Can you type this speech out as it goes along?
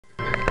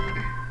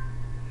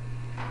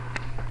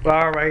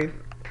All right.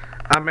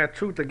 I'm at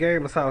Truth the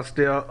Gamer's house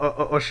still,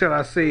 or should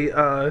I say,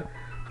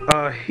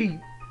 Heat.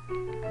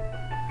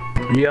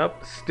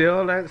 Yep,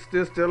 still at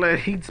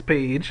Heat's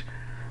page.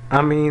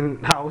 I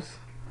mean house,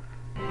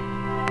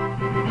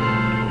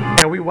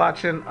 and we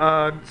watching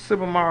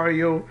Super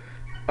Mario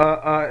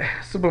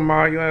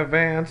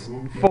Advance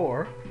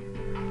 4,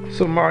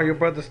 Super Mario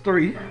Brothers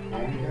 3. Oh,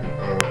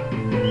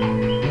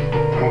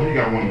 he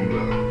got one of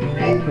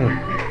the old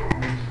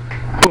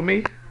For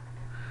me,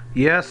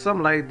 yeah,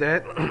 something like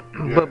that.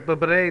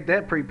 But it ain't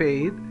that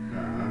prepaid.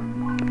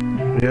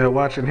 Yeah,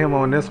 watching him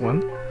on this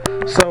one.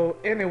 So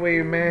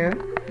anyway, man,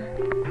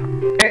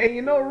 and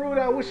you know, Rude,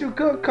 I wish you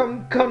could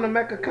come to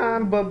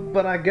MechaCon,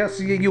 but I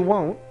guess you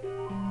won't.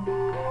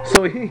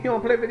 So you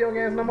don't play video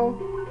games no more?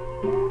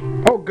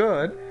 Oh,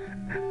 good.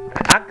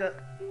 I could.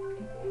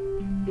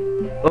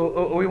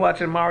 We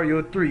watching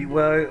Mario 3.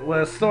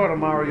 Well, it's sort of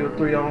Mario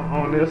 3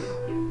 on this.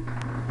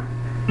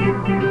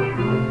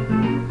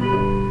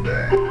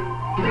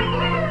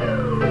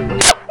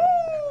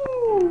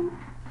 Yahoo!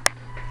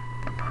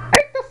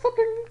 Ain't that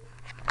something?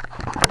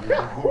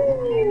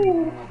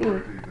 Yahoo!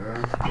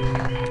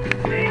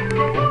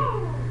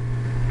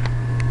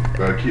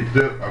 Keep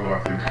still. I'm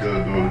gonna say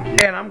still doing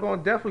it. And I'm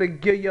gonna definitely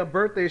give you a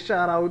birthday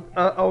shout out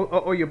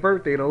or your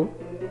birthday though.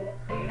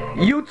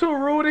 You too,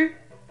 Rudy.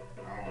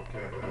 I don't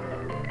care.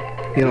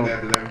 You know.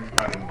 That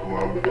I just go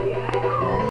out.